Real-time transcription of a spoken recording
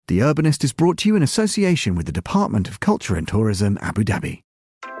The Urbanist is brought to you in association with the Department of Culture and Tourism, Abu Dhabi.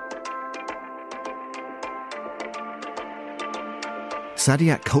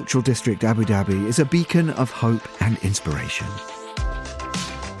 Saadiyat Cultural District Abu Dhabi is a beacon of hope and inspiration.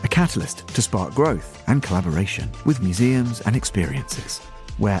 A catalyst to spark growth and collaboration with museums and experiences,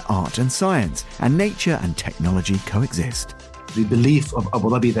 where art and science and nature and technology coexist. The belief of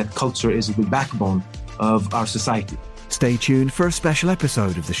Abu Dhabi that culture is the backbone of our society. Stay tuned for a special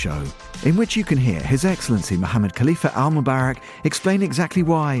episode of the show, in which you can hear His Excellency Mohammed Khalifa Al Mubarak explain exactly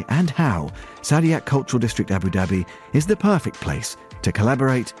why and how Saadiyat Cultural District Abu Dhabi is the perfect place to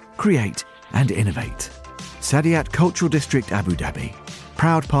collaborate, create and innovate. Saadiyat Cultural District Abu Dhabi,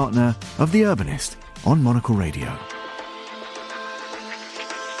 proud partner of The Urbanist on Monocle Radio.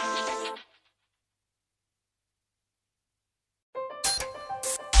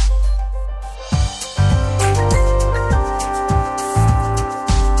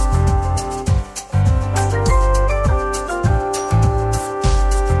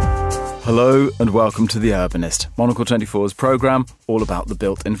 Hello and welcome to The Urbanist, Monocle 24's programme all about the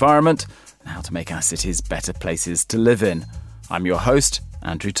built environment and how to make our cities better places to live in. I'm your host,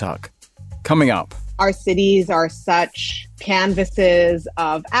 Andrew Tuck. Coming up. Our cities are such canvases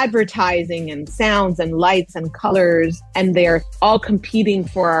of advertising and sounds and lights and colors, and they're all competing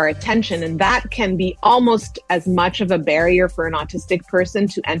for our attention. And that can be almost as much of a barrier for an autistic person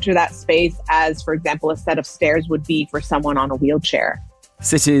to enter that space as, for example, a set of stairs would be for someone on a wheelchair.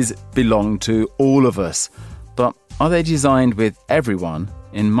 Cities belong to all of us, but are they designed with everyone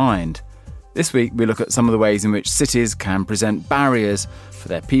in mind? This week we look at some of the ways in which cities can present barriers for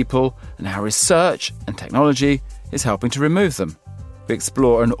their people and how research and technology is helping to remove them. We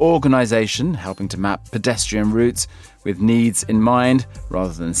explore an organisation helping to map pedestrian routes with needs in mind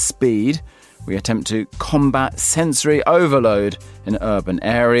rather than speed. We attempt to combat sensory overload in urban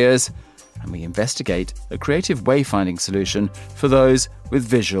areas. And we investigate a creative wayfinding solution for those with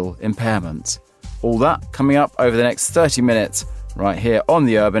visual impairments. All that coming up over the next 30 minutes, right here on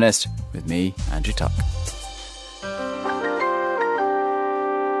The Urbanist, with me, Andrew Tuck.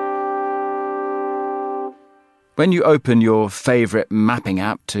 When you open your favourite mapping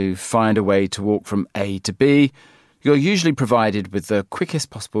app to find a way to walk from A to B, you're usually provided with the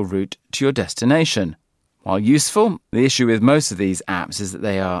quickest possible route to your destination. While useful, the issue with most of these apps is that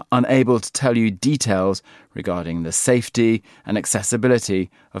they are unable to tell you details regarding the safety and accessibility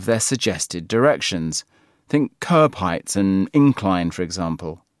of their suggested directions. Think curb heights and incline, for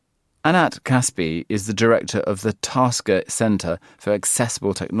example. Anat Kaspi is the director of the Tasker Centre for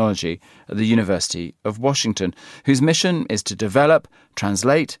Accessible Technology at the University of Washington, whose mission is to develop,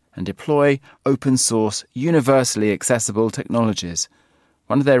 translate and deploy open-source, universally accessible technologies.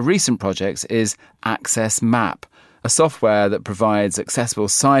 One of their recent projects is Access Map, a software that provides accessible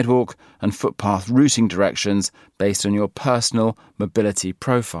sidewalk and footpath routing directions based on your personal mobility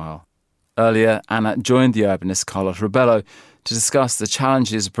profile. Earlier, Anat joined The Urbanist Carlos Rebello to discuss the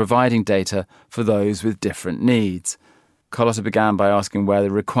challenges of providing data for those with different needs. Carlotta began by asking where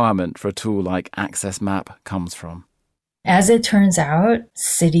the requirement for a tool like Access Map comes from. As it turns out,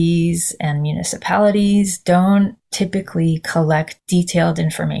 cities and municipalities don't typically collect detailed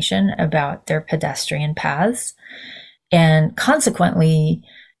information about their pedestrian paths. And consequently,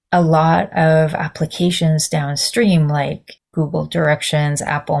 a lot of applications downstream, like Google Directions,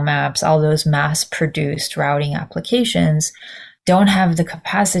 Apple Maps, all those mass-produced routing applications, don't have the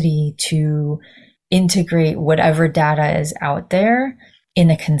capacity to integrate whatever data is out there in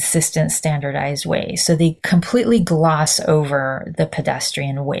a consistent, standardized way. So they completely gloss over the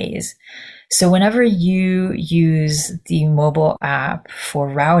pedestrian ways. So whenever you use the mobile app for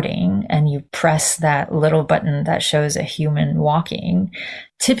routing and you press that little button that shows a human walking,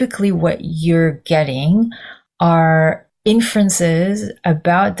 typically what you're getting are inferences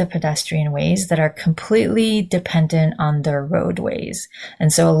about the pedestrian ways that are completely dependent on the roadways.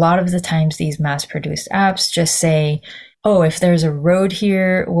 And so a lot of the times these mass-produced apps just say, oh, if there's a road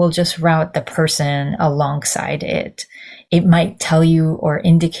here, we'll just route the person alongside it. It might tell you or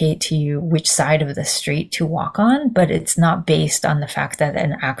indicate to you which side of the street to walk on, but it's not based on the fact that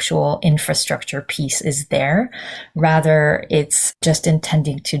an actual infrastructure piece is there. Rather, it's just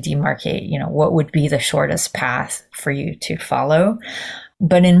intending to demarcate, what would be the shortest path for you to follow.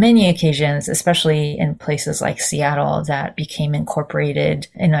 But in many occasions, especially in places like Seattle that became incorporated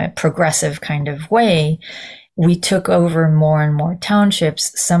in a progressive kind of way, we took over more and more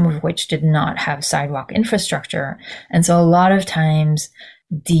townships, some of which did not have sidewalk infrastructure. And so a lot of times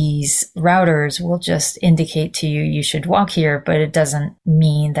these routers will just indicate to you, you should walk here, but it doesn't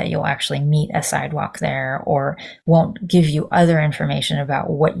mean that you'll actually meet a sidewalk there, or won't give you other information about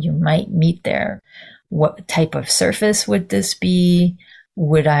what you might meet there. What type of surface would this be?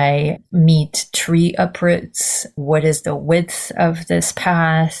 Would I meet tree uproots? What is the width of this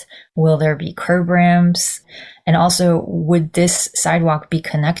path? Will there be curb ramps? And also, would this sidewalk be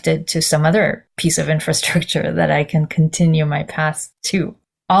connected to some other piece of infrastructure that I can continue my path to?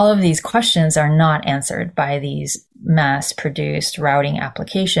 All of these questions are not answered by these mass-produced routing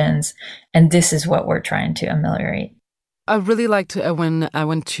applications, and this is what we're trying to ameliorate. I really liked when I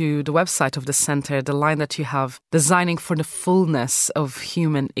went to the website of the center, the line that you have, designing for the fullness of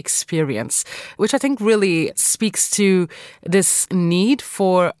human experience, which I think really speaks to this need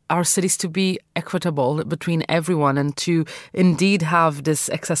for our cities to be equitable between everyone and to indeed have this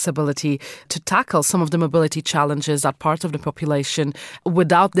accessibility to tackle some of the mobility challenges that part of the population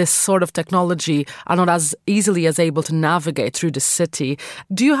without this sort of technology are not as easily as able to navigate through the city.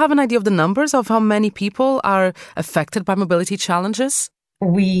 Do you have an idea of the numbers of how many people are affected by mobility challenges?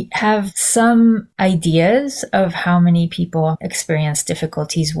 We have some ideas of how many people experience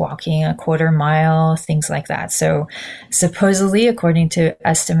difficulties walking a quarter mile, things like that. So supposedly, according to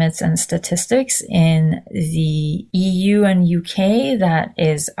estimates and statistics in the EU and UK, that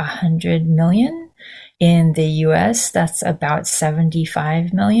is 100 million. In the US, that's about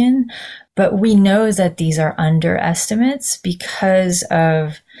 75 million. But we know that these are underestimates because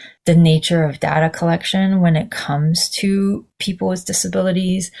of the nature of data collection when it comes to people with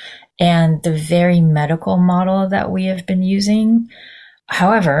disabilities and the very medical model that we have been using.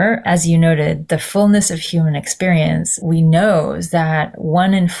 However, as you noted, the fullness of human experience, we know that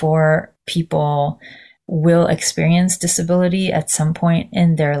 1 in 4 people will experience disability at some point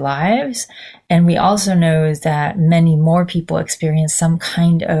in their lives. And we also know that many more people experience some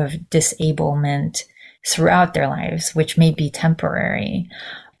kind of disablement throughout their lives, which may be temporary.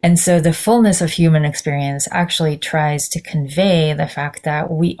 And so the fullness of human experience actually tries to convey the fact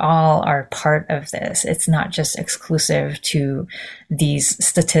that we all are part of this. It's not just exclusive to these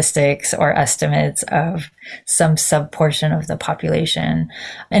statistics or estimates of some subportion of the population.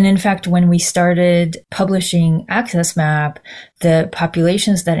 And in fact, when we started publishing AccessMap, the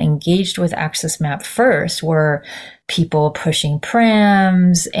populations that engaged with AccessMap first were people pushing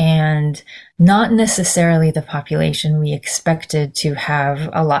prams and not necessarily the population we expected to have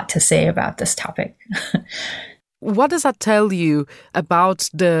a lot to say about this topic. What does that tell you about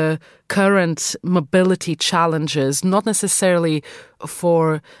the current mobility challenges, not necessarily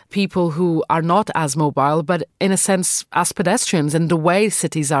for people who are not as mobile, but in a sense as pedestrians and the way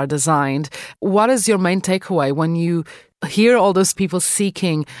cities are designed? What is your main takeaway when you hear all those people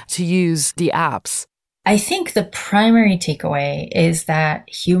seeking to use the apps? I think the primary takeaway is that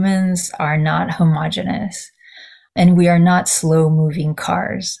humans are not homogeneous and we are not slow-moving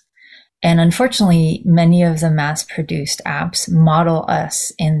cars. And unfortunately, many of the mass-produced apps model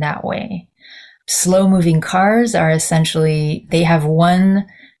us in that way. Slow-moving cars are essentially, they have one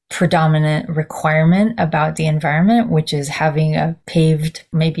predominant requirement about the environment, which is having a paved,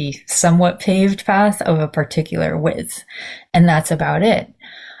 maybe somewhat paved path of a particular width. And that's about it.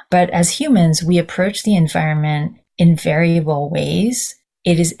 But as humans, we approach the environment in variable ways.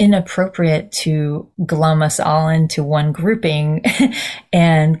 It is inappropriate to glum us all into one grouping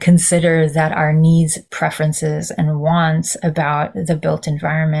and consider that our needs, preferences, and wants about the built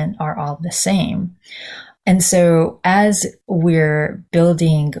environment are all the same. And so as we're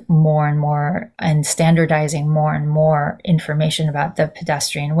building more and more and standardizing more and more information about the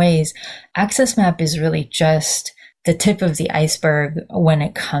pedestrian ways, AccessMap is really just the tip of the iceberg when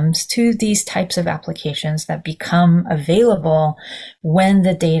it comes to these types of applications that become available when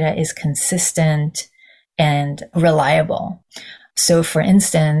the data is consistent and reliable. So for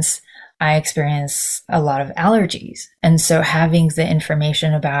instance, I experience a lot of allergies. And so having the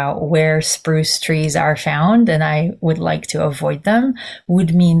information about where spruce trees are found and I would like to avoid them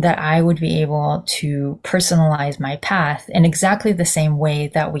would mean that I would be able to personalize my path in exactly the same way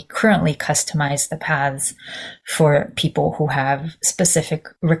that we currently customize the paths for people who have specific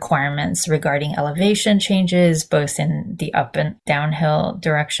requirements regarding elevation changes, both in the up and downhill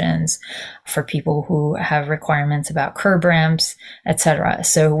directions, for people who have requirements about curb ramps, etc.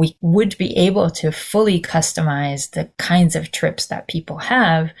 So we would be able to fully customize the kinds of trips that people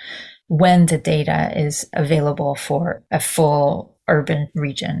have when the data is available for a full urban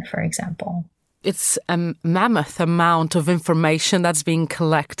region, for example. it's a mammoth amount of information that's being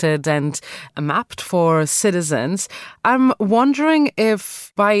collected and mapped for citizens. I'm wondering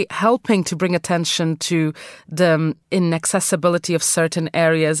if by helping to bring attention to the inaccessibility of certain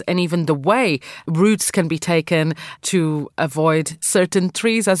areas and even the way routes can be taken to avoid certain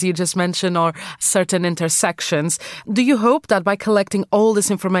trees, as you just mentioned, or certain intersections, do you hope that by collecting all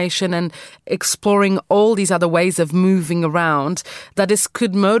this information and exploring all these other ways of moving around, that this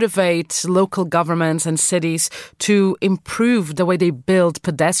could motivate local governments and cities to improve the way they build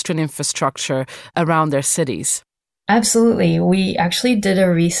pedestrian infrastructure around their cities? Absolutely. We actually did a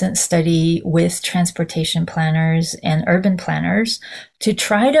recent study with transportation planners and urban planners to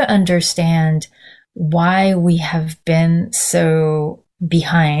try to understand why we have been so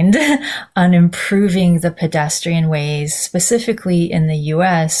behind on improving the pedestrian ways, specifically in the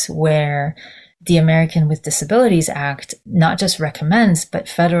US, where the American with Disabilities Act not just recommends, but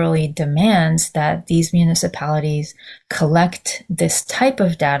federally demands that these municipalities collect this type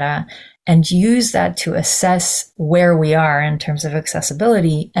of data and use that to assess where we are in terms of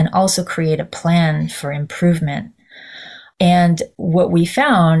accessibility and also create a plan for improvement. And what we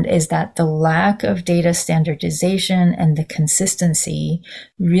found is that the lack of data standardization and the consistency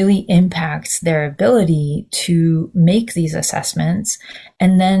really impacts their ability to make these assessments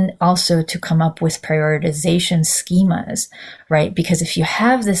and then also to come up with prioritization schemas, right? Because if you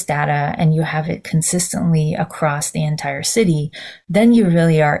have this data and you have it consistently across the entire city, then you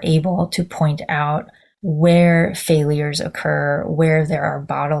really are able to point out where failures occur, where there are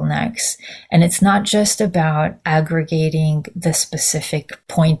bottlenecks. And it's not just about aggregating the specific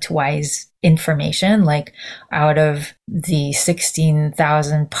point-wise information, like out of the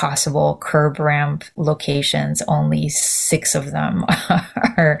 16,000 possible curb ramp locations, only 6 of them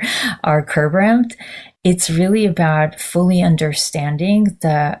are curb ramped. It's really about fully understanding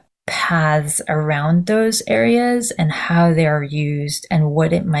the paths around those areas and how they are used and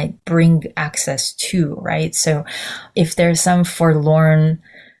what it might bring access to, right? So if there's some forlorn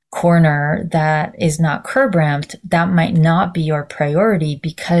corner that is not curb ramped, that might not be your priority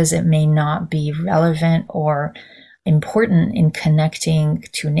because it may not be relevant or important in connecting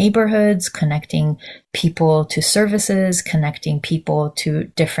to neighborhoods, connecting people to services, connecting people to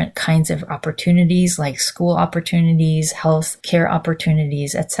different kinds of opportunities like school opportunities, health care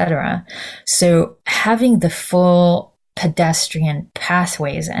opportunities, etc. So having the full pedestrian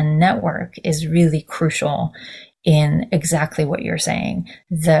pathways and network is really crucial in exactly what you're saying.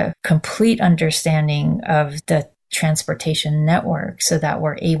 The complete understanding of the transportation network so that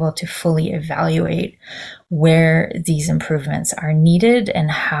we're able to fully evaluate where these improvements are needed and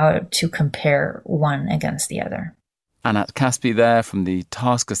how to compare one against the other. Anat Caspi there from the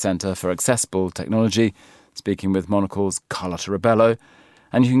Tasker Centre for Accessible Technology, speaking with Monocle's Carlotta Rebello.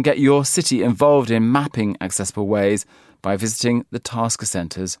 And you can get your city involved in mapping accessible ways by visiting the Tasker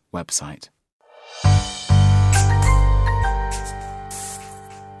Centre's website.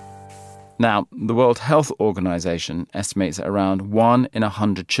 Now, the World Health Organization estimates that around 1 in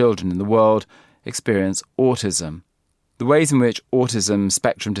 100 children in the world experience autism. The ways in which autism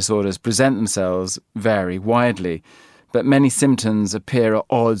spectrum disorders present themselves vary widely, but many symptoms appear at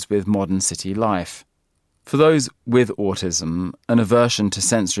odds with modern city life. For those with autism, an aversion to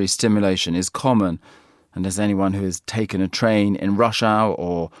sensory stimulation is common, and as anyone who has taken a train in rush hour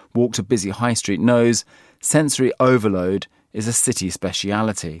or walked a busy high street knows, sensory overload is a city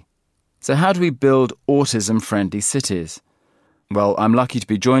speciality. So how do we build autism-friendly cities? Well, I'm lucky to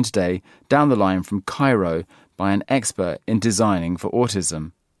be joined today, down the line from Cairo, by an expert in designing for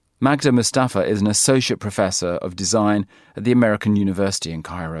autism. Magda Mustafa is an associate professor of design at the American University in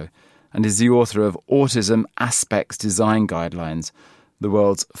Cairo and is the author of Autism Aspects Design Guidelines, the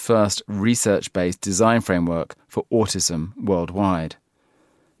world's first research-based design framework for autism worldwide.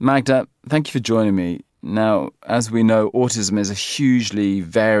 Magda, thank you for joining me. Now, as we know, autism is a hugely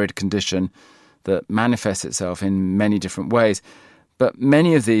varied condition that manifests itself in many different ways, but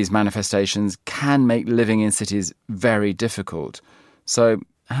many of these manifestations can make living in cities very difficult. So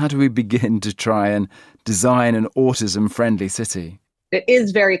how do we begin to try and design an autism-friendly city? It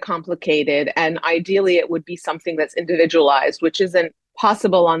is very complicated, and ideally it would be something that's individualized, which isn't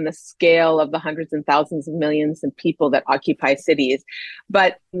possible on the scale of the hundreds and thousands of millions of people that occupy cities.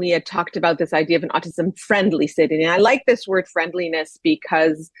 But we had talked about this idea of an autism-friendly city. And I like this word friendliness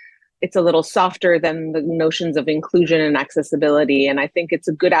because it's a little softer than the notions of inclusion and accessibility. And I think it's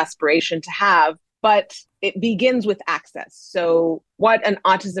a good aspiration to have, but it begins with access. So what an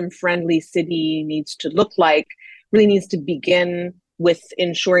autism-friendly city needs to look like really needs to begin with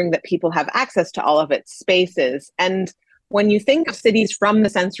ensuring that people have access to all of its spaces. And When you think of cities from the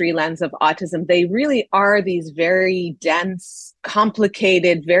sensory lens of autism, they really are these very dense,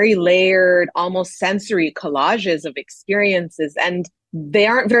 complicated, very layered, almost sensory collages of experiences. And they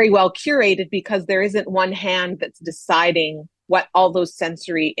aren't very well curated because there isn't one hand that's deciding what all those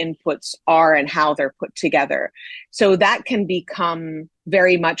sensory inputs are and how they're put together. So that can become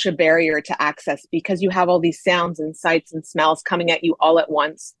very much a barrier to access because you have all these sounds and sights and smells coming at you all at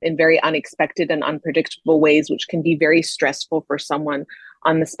once in very unexpected and unpredictable ways, which can be very stressful for someone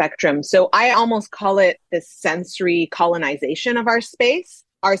on the spectrum. So I almost call it this sensory colonization of our space.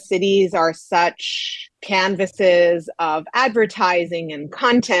 Our cities are such canvases of advertising and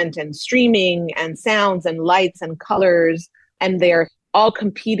content and streaming and sounds and lights and colors, and they're all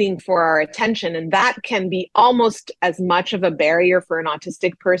competing for our attention. And that can be almost as much of a barrier for an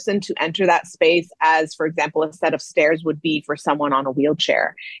autistic person to enter that space as, for example, a set of stairs would be for someone on a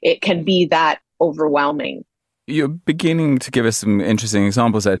wheelchair. It can be that overwhelming. You're beginning to give us some interesting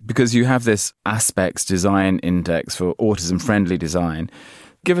examples there because you have this Aspects Design Index for autism-friendly design.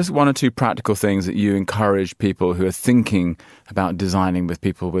 Give us one or two practical things that you encourage people who are thinking about designing with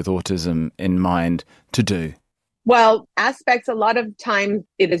people with autism in mind to do. Well, aspects, a lot of times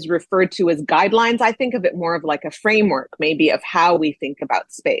it is referred to as guidelines. I think of it more of like a framework, maybe, of how we think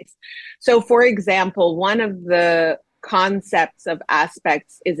about space. So, for example, one of the concepts of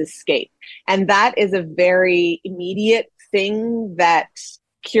aspects is escape. And that is a very immediate thing that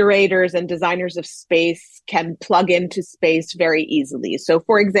curators and designers of space can plug into space very easily. So,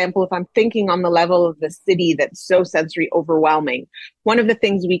 for example, if I'm thinking on the level of the city that's so sensory overwhelming, one of the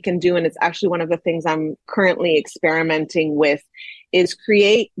things we can do, and it's actually one of the things I'm currently experimenting with, is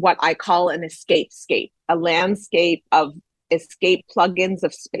create what I call an escape-scape, a landscape of escape plugins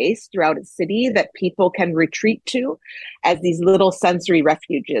of space throughout a city that people can retreat to as these little sensory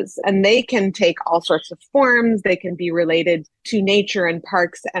refuges. And they can take all sorts of forms. They can be related to nature and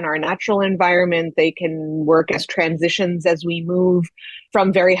parks and our natural environment. They can work as transitions as we move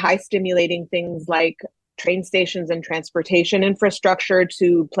from very high stimulating things like train stations and transportation infrastructure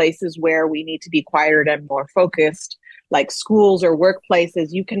to places where we need to be quieter and more focused, like schools or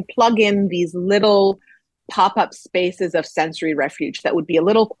workplaces. You can plug in these little pop-up spaces of sensory refuge that would be a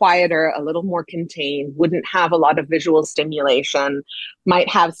little quieter, a little more contained, wouldn't have a lot of visual stimulation, might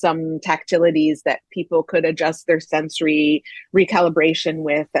have some tactilities that people could adjust their sensory recalibration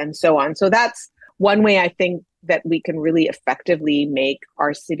with, and so on. So that's one way I think that we can really effectively make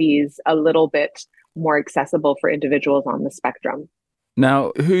our cities a little bit more accessible for individuals on the spectrum.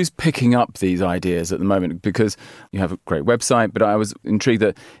 Now, who's picking up these ideas at the moment? Because you have a great website, but I was intrigued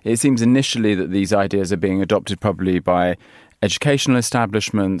that it seems initially that these ideas are being adopted probably by educational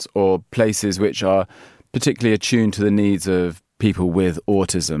establishments or places which are particularly attuned to the needs of people with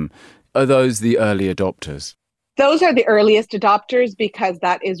autism. Are those the early adopters? Those are the earliest adopters because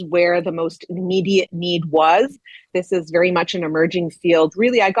that is where the most immediate need was. This is very much an emerging field.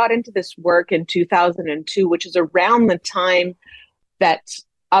 Really, I got into this work in 2002, which is around the time that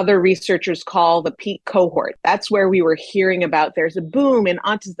other researchers call the peak cohort. That's where we were hearing about there's a boom in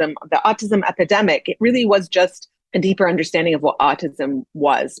autism, the autism epidemic. It really was just a deeper understanding of what autism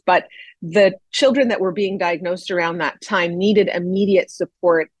was. But the children that were being diagnosed around that time needed immediate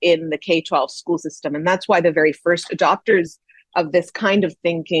support in the K-12 school system. And that's why the very first adopters of this kind of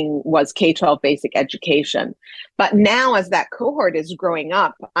thinking was K-12 basic education. But now as that cohort is growing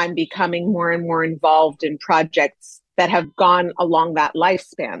up, I'm becoming more and more involved in projects that have gone along that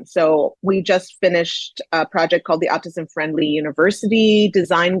lifespan. So we just finished a project called the Autism Friendly University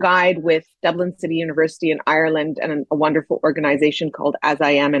Design Guide with Dublin City University in Ireland and a wonderful organization called As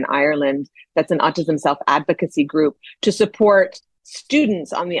I Am in Ireland. That's an autism self-advocacy group to support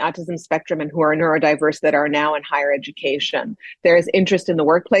students on the autism spectrum and who are neurodiverse that are now in higher education. There is interest in the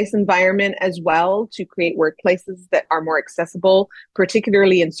workplace environment as well to create workplaces that are more accessible,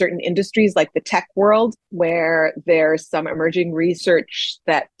 particularly in certain industries like the tech world, where there's some emerging research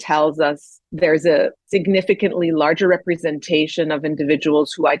that tells us there's a significantly larger representation of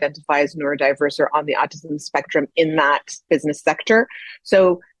individuals who identify as neurodiverse or on the autism spectrum in that business sector.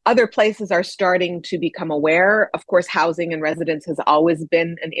 So other places are starting to become aware. Of course, housing and residence has always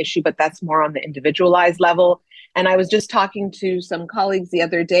been an issue, but that's more on the individualized level. And I was just talking to some colleagues the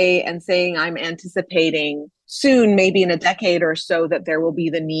other day and saying I'm anticipating soon, maybe in a decade or so, that there will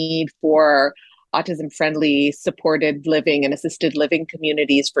be the need for autism-friendly supported living and assisted living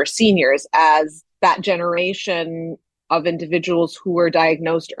communities for seniors as that generation of individuals who were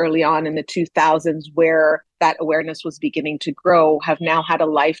diagnosed early on in the 2000s, where that awareness was beginning to grow, have now had a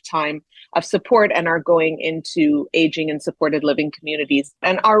lifetime of support and are going into aging and supported living communities.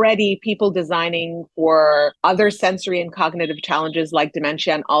 And already people designing for other sensory and cognitive challenges like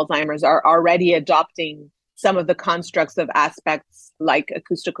dementia and Alzheimer's are already adopting some of the constructs of aspects like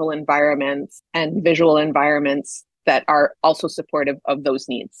acoustical environments and visual environments that are also supportive of those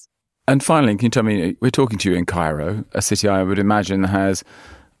needs. And finally, can you tell me, we're talking to you in Cairo, a city I would imagine has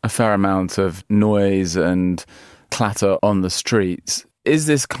a fair amount of noise and clatter on the streets. Is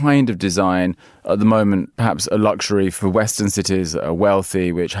this kind of design at the moment perhaps a luxury for Western cities that are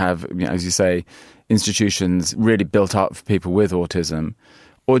wealthy, which have, as you say, institutions really built up for people with autism?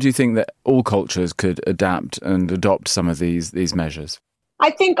 Or do you think that all cultures could adapt and adopt some of these measures? I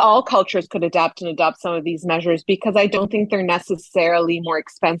think all cultures could adapt and adopt some of these measures because I don't think they're necessarily more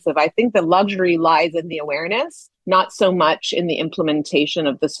expensive. I think the luxury lies in the awareness, not so much in the implementation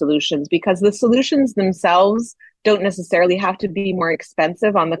of the solutions, because the solutions themselves don't necessarily have to be more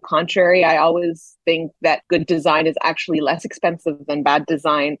expensive. On the contrary, I always think that good design is actually less expensive than bad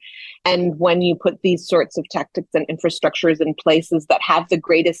design. And when you put these sorts of tactics and infrastructures in places that have the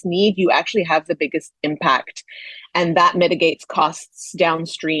greatest need, you actually have the biggest impact. And that mitigates costs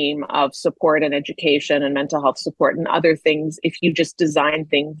downstream of support and education and mental health support and other things if you just design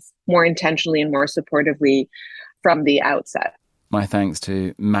things more intentionally and more supportively from the outset. My thanks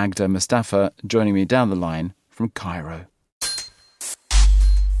to Magda Mustafa joining me down the line from Cairo.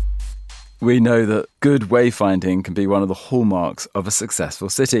 We know that good wayfinding can be one of the hallmarks of a successful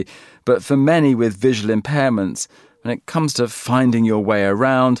city, but for many with visual impairments, when it comes to finding your way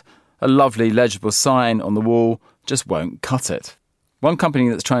around, a lovely legible sign on the wall just won't cut it. One company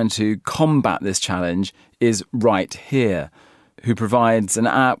that's trying to combat this challenge is Right Here, who provides an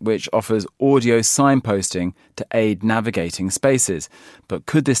app which offers audio signposting to aid navigating spaces. But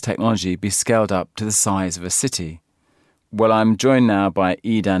could this technology be scaled up to the size of a city? Well, I'm joined now by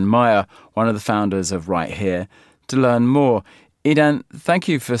Edan Meyer, one of the founders of Right Here, to learn more. Edan, thank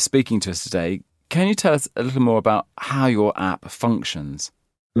you for speaking to us today. Can you tell us a little more about how your app functions?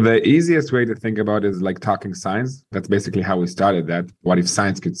 The easiest way to think about it is like talking signs. That's basically how we started that. What if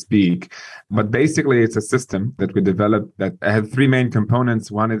signs could speak? But basically, it's a system that we developed that had three main components.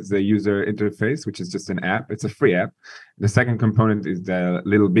 One is the user interface, which is just an app. It's a free app. The second component is the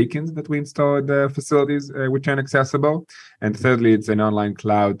little beacons that we install at the facilities, which are inaccessible. And thirdly, it's an online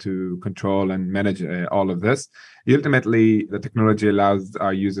cloud to control and manage all of this. Ultimately, the technology allows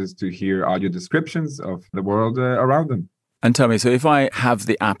our users to hear audio descriptions of the world around them. And tell me, so if I have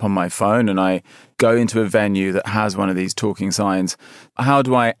the app on my phone and I go into a venue that has one of these talking signs, how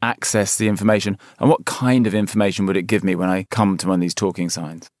do I access the information? And what kind of information would it give me when I come to one of these talking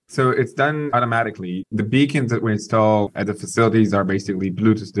signs? So it's done automatically. The beacons that we install at the facilities are basically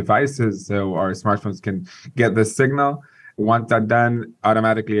Bluetooth devices, so our smartphones can get the signal. Once that's done,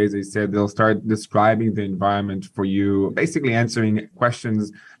 automatically, as I said, they'll start describing the environment for you, basically answering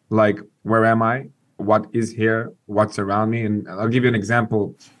questions like, where am I? What is here? What's around me? And I'll give you an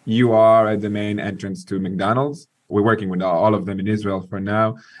example. You are at the main entrance to McDonald's. We're working with all of them in Israel for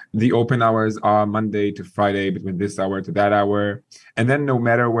now. The open hours are Monday to Friday between this hour to that hour. And then no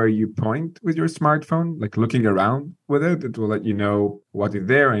matter where you point with your smartphone, like looking around with it, it will let you know what is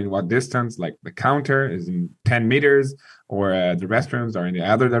there and what distance, like the counter is in 10 meters or the restrooms are in the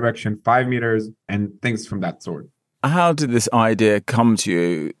other direction, 5 meters, and things from that sort. How did this idea come to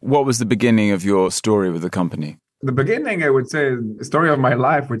you? What was the beginning of your story with the company? The beginning, I would say, the story of my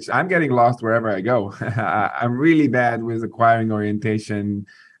life, which I'm getting lost wherever I go. I'm really bad with acquiring orientation.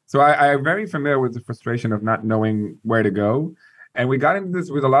 So I'm very familiar with the frustration of not knowing where to go. And we got into this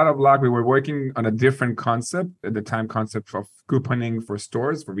with a lot of luck. We were working on a different concept at the time, concept of couponing for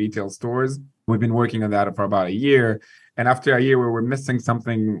stores, for retail stores. We've been working on that for about a year. And after a year, we were missing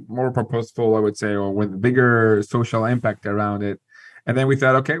something more purposeful, I would say, or with bigger social impact around it. And then we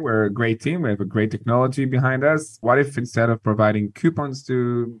thought, okay, we're a great team. We have a great technology behind us. What if instead of providing coupons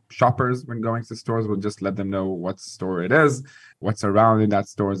to shoppers when going to stores, we'll just let them know what store it is, what's around in that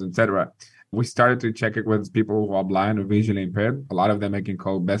stores, etc. We started to check it with people who are blind or visually impaired. A lot of them I can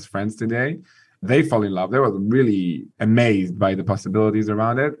call best friends today. They fall in love. They were really amazed by the possibilities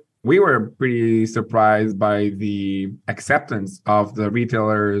around it. We were pretty surprised by the acceptance of the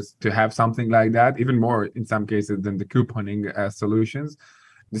retailers to have something like that, even more in some cases than the couponing solutions.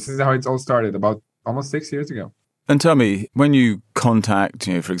 This is how it's all started about almost 6 years ago. And tell me, when you contact,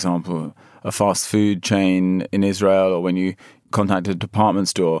 for example, a fast food chain in Israel, or when you contact a department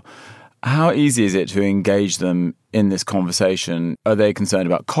store, How easy is it to engage them in this conversation? Are they concerned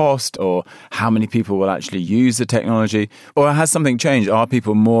about cost or how many people will actually use the technology? Or has something changed? Are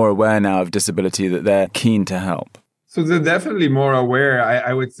people more aware now of disability that they're keen to help? So they're definitely more aware.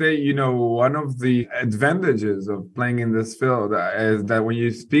 I would say, one of the advantages of playing in this field is that when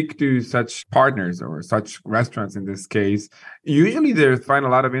you speak to such partners or such restaurants in this case, usually they find a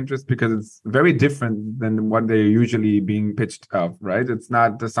lot of interest because it's very different than what they're usually being pitched of, right? It's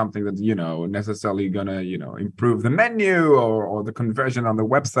not just something that's, necessarily going to, improve the menu or the conversion on the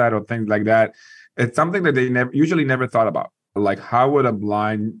website or things like that. It's something that they usually never thought about. Like, how would a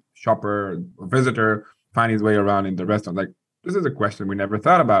blind shopper or visitor find his way around in the restaurant? Like, this is a question we never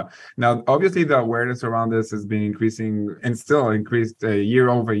thought about. Now, obviously, the awareness around this has been increasing and still increased year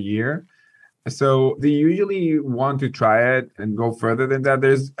over year. So they usually want to try it and go further than that.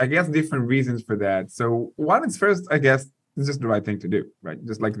 There's, I guess, different reasons for that. So one is first, I guess, it's just the right thing to do, right?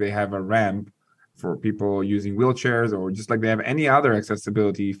 Just like they have a ramp for people using wheelchairs, or just like they have any other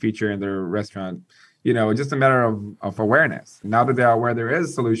accessibility feature in their restaurant. Just a matter of awareness. Now that they are aware there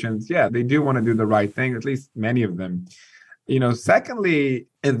is solutions, they do want to do the right thing, at least many of them. Secondly,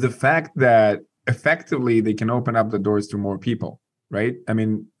 is the fact that effectively they can open up the doors to more people, right? I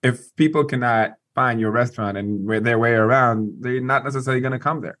mean, if people cannot find your restaurant and their way around, they're not necessarily going to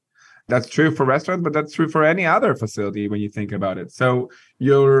come there. That's true for restaurants, but that's true for any other facility when you think about it. So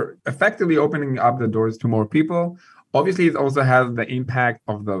you're effectively opening up the doors to more people. Obviously, it also has the impact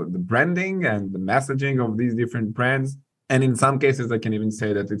of the branding and the messaging of these different brands. And in some cases, I can even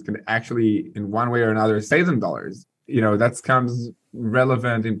say that it can actually, in one way or another, save them dollars. That comes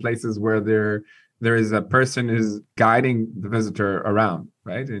relevant in places where there is a person who's guiding the visitor around,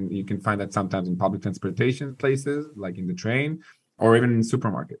 right? And you can find that sometimes in public transportation places, like in the train, or even in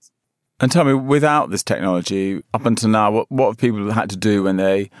supermarkets. And tell me, without this technology, up until now, what have people had to do when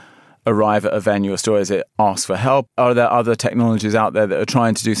they arrive at a venue or store? Is it ask for help? Are there other technologies out there that are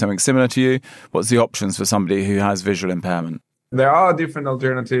trying to do something similar to you? What's the options for somebody who has visual impairment? There are different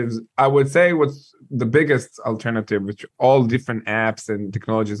alternatives. I would say what's the biggest alternative, which all different apps and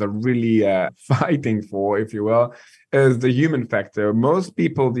technologies are really fighting for, if you will, is the human factor. Most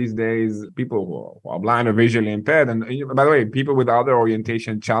people these days, people who are blind or visually impaired, and by the way, people with other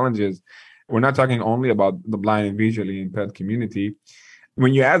orientation challenges, we're not talking only about the blind and visually impaired community.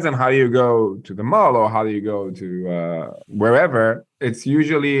 When you ask them, how do you go to the mall or how do you go to wherever, it's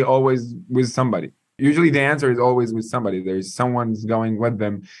usually always with somebody. Usually the answer is always with somebody. There's someone's going with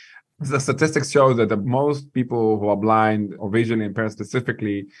them. The statistics show that the most people who are blind or visually impaired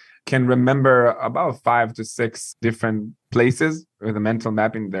specifically can remember about 5 to 6 different places with a mental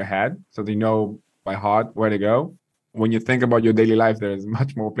map in their head. So they know by heart where to go. When you think about your daily life, there's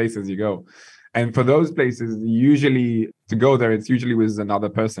much more places you go. And for those places, usually to go there, it's usually with another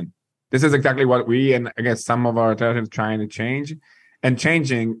person. This is exactly what we, and I guess some of our alternatives, trying to change. And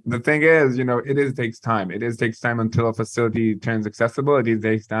changing, the thing is, it takes time. It takes time until a facility turns accessible. It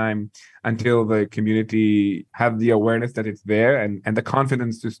takes time until the community have the awareness that it's there and the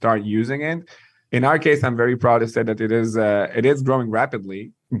confidence to start using it. In our case, I'm very proud to say that it is growing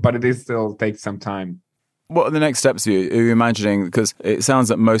rapidly, but it is still takes some time. What are the next steps are you imagining? Because it sounds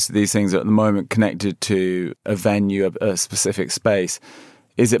like most of these things are at the moment connected to a venue, a specific space.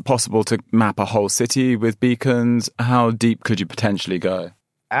 Is it possible to map a whole city with beacons? How deep could you potentially go?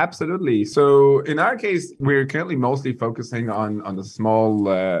 Absolutely. So in our case, we're currently mostly focusing on the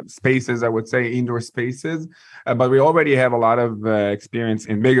small spaces, I would say, indoor spaces. But we already have a lot of experience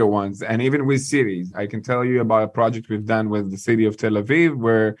in bigger ones, and even with cities. I can tell you about a project we've done with the city of Tel Aviv,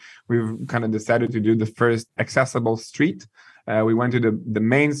 where we've kind of decided to do the first accessible street. We went to the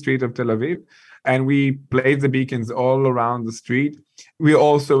main street of Tel Aviv, and we placed the beacons all around the street. We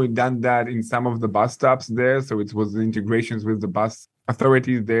also done that in some of the bus stops there. So it was the integrations with the bus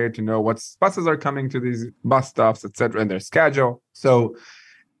authorities there to know what buses are coming to these bus stops, etc., and their schedule. So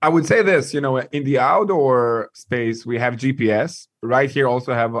I would say this, in the outdoor space, we have GPS. Right here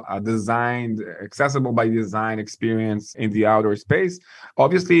also have a designed, accessible by design experience in the outdoor space.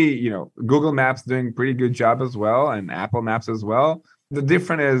 Obviously, Google Maps doing pretty good job as well, and Apple Maps as well. The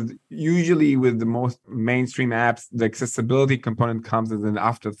difference is usually with the most mainstream apps, the accessibility component comes as an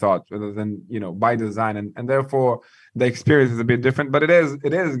afterthought rather than, by design. And therefore, the experience is a bit different, but it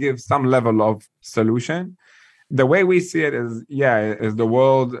is gives some level of solution. The way we see it is the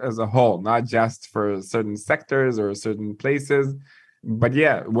world as a whole, not just for certain sectors or certain places, but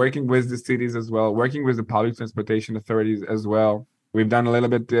working with the cities as well, working with the public transportation authorities as well. We've done a little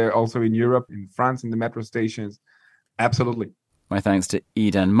bit also in Europe, in France, in the metro stations. Absolutely. My thanks to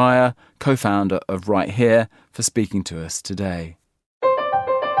Eden Meyer, co-founder of Right Here, for speaking to us today.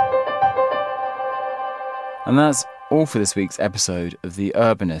 And that's all for this week's episode of The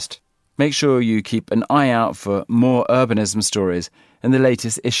Urbanist. Make sure you keep an eye out for more urbanism stories in the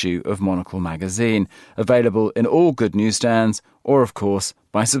latest issue of Monocle magazine, available in all good newsstands or, of course,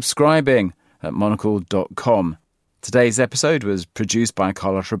 by subscribing at monocle.com. Today's episode was produced by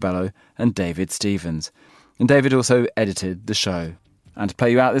Carlos Rebello and David Stevens. And David also edited the show. And to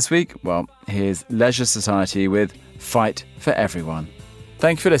play you out this week, well, here's Leisure Society with Fight for Everyone.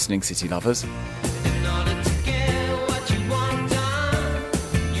 Thank you for listening, City Lovers.